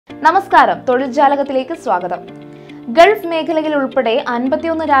നമസ്കാരം, തൊഴിൽജാലകത്തിലേക്ക് സ്വാഗതം. ഗൾഫ് മേഖലയിൽ ഉൾപ്പെടെ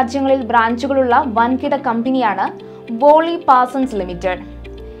 51 രാജ്യങ്ങളിൽ ബ്രാഞ്ചുകളുള്ള വൻകിട കമ്പനിയാണ് വോളി പാഴ്സൺസ് ലിമിറ്റഡ്.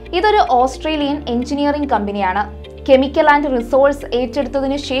 ഇതൊരു ഓസ്ട്രേലിയൻ എഞ്ചിനീയറിംഗ് കമ്പനിയാണ്. കെമിക്കൽ ആൻഡ് റിസോഴ്സ്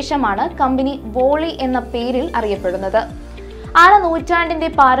ഏറ്റെടുത്തതിനു ശേഷമാണ് കമ്പനി വോളി എന്ന പേരിൽ അറിയപ്പെടുന്നത്. നൂറ്റാണ്ടിന്റെ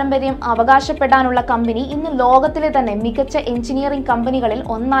പാരമ്പര്യം അവകാശപ്പെടാനുള്ള കമ്പനി ഇന്ന് ലോകത്തിലെ തന്നെ മികച്ച എഞ്ചിനീയറിംഗ് കമ്പനികളിൽ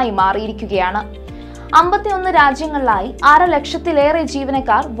ഒന്നായി മാറിയിരിക്കുകയാണ്. 51 രാജ്യങ്ങളിലായി 1,00,000-ലേറെ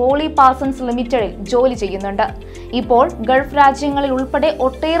ജീവനക്കാർ വോളി പാഴ്സൺസ് ലിമിറ്റഡിൽ ജോലി ചെയ്യുന്നുണ്ട്. ഇപ്പോൾ ഗൾഫ് രാജ്യങ്ങളിൽ ഉൾപ്പെടെ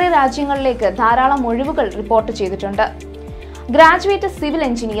ഒട്ടേറെ രാജ്യങ്ങളിലേക്ക് ധാരാളം ഒഴിവുകൾ റിപ്പോർട്ട് ചെയ്തിട്ടുണ്ട്. Graduate civil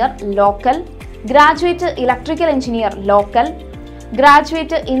engineer local, graduate electrical engineer local,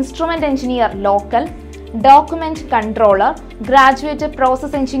 graduate instrument engineer local, document controller, graduate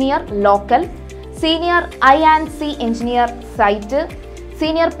process engineer local, senior I&C engineer site,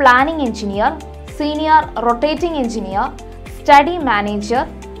 senior planning engineer, senior rotating engineer, study manager,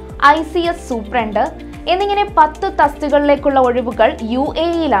 ICS superintendent എന്നിങ്ങനെ 10 തസ്തികകളിലേക്കുള്ള ഒഴിവുകൾ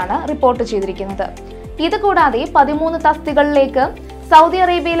UAE-യിലാണ് report ചെയ്തിരിക്കുന്നത്. ഇതുകൂടാതെ 13 തസ്തികകളിലേക്ക് Saudi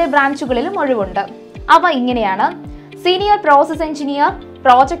അറേബ്യയിലെ ബ്രാഞ്ചുകളിലും ഒഴിവുണ്ട്. അവ ഇങ്ങനെയാണ്: senior process engineer,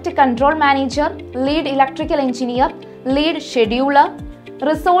 project control manager, lead electrical engineer, lead scheduler,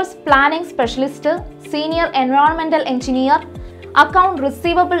 resource planning specialist, senior എൻവയോൺമെന്റൽ engineer, account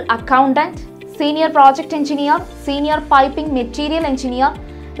receivable accountant, senior project engineer, senior piping material engineer,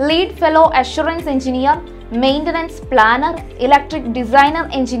 lead fellow assurance engineer, maintenance planar, electric designer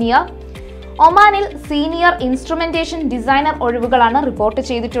engineer. ഒമാനിൽ senior instrumentation designer ഒഴിവുകളാണ് report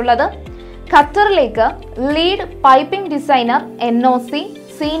ചെയ്തിട്ടുള്ളത്. ഖത്തറിലേക്ക് lead piping designer NOC,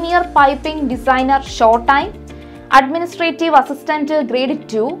 senior piping designer short time, administrative assistant grade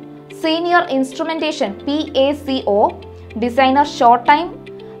 2, senior instrumentation PACO designer short time,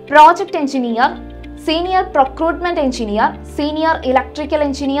 project engineer, senior പ്രൊക്രൂട്ട്മെന്റ് engineer, senior electrical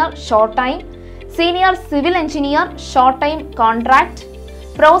engineer short time, senior civil engineer short time contract,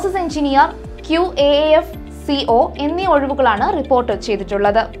 process engineer QAAF CO എന്നീ ഒഴിവുകളാണ് report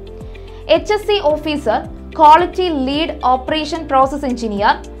ചെയ്തിട്ടുള്ളത്. HSC officer, quality lead operation process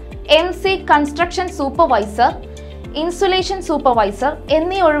engineer, MC construction supervisor, insulation supervisor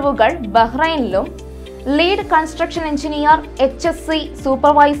എന്നീ ഒഴിവുകൾ ബഹ്റൈനിലും, lead construction engineer, HSC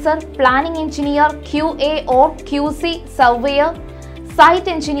supervisor, planning engineer, QA or QC surveyor,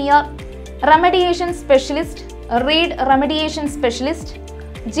 site engineer, remediation specialist, read remediation specialist,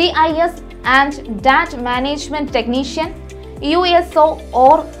 GIS and data management technician, USO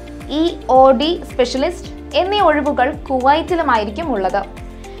or EOD specialist എന്നീ ഒഴിവുകൾ കുവൈറ്റിലുമായിരിക്കും ഉള്ളത്.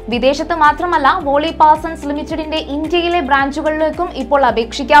 വിദേശത്ത് മാത്രമല്ല, volley Parsons ലിമിറ്റഡിന്റെ ഇന്ത്യയിലെ ബ്രാഞ്ചുകളിലേക്കും ഇപ്പോൾ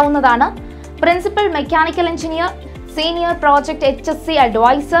അപേക്ഷിക്കാവുന്നതാണ്. Principal mechanical engineer, senior project HSC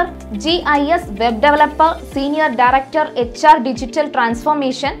adviser, GIS web developer, senior director HR digital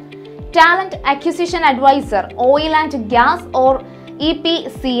transformation, talent acquisition adviser, oil and gas or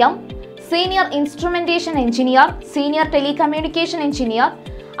EPCM, senior instrumentation engineer, senior telecommunication engineer,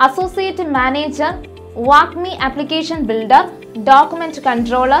 associate manager, വാക്മി application builder, document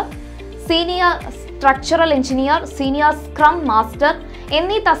controller, senior structural engineer, senior scrum master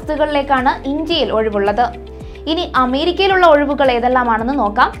എന്നീ തസ്തികകളിലേക്കാണ് ഇന്ത്യയിൽ ഒഴിവുള്ളത്. ഇനി അമേരിക്കയിലുള്ള ഒഴിവുകൾ ഏതെല്ലാമാണെന്ന്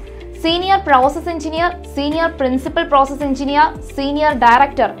നോക്കാം. Senior process engineer, senior principal process engineer, senior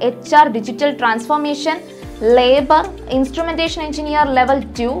director HR digital transformation, labour instrumentation engineer level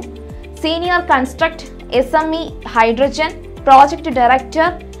 2, senior construct SME hydrogen, project director,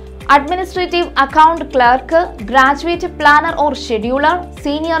 administrative account clerk, graduate planar or scheduler,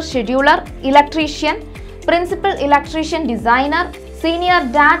 senior scheduler, electrician, principal electrician designer, senior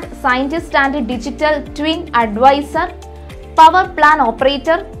data scientist and digital twin adviser, power plan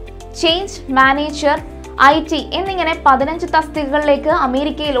operator, change manager, IT എന്നിങ്ങനെ 15 തസ്തികകളിലേക്ക്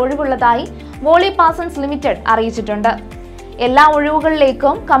അമേരിക്കയിൽ ഒഴിവുള്ളതായി volley Parsons limited അറിയിച്ചിട്ടുണ്ട്. എല്ലാ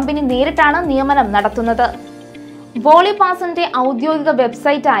ഒഴിവുകളിലേക്കും company നേരിട്ടാണ് നിയമനം നടത്തുന്നത്. Volley പാഴ്സന്റെ ഔദ്യോഗിക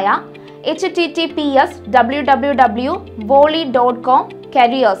വെബ്സൈറ്റായ https://www.woli.com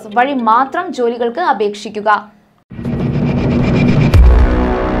careers വഴി മാത്രം ജോലികൾക്ക് അപേക്ഷിക്കുക.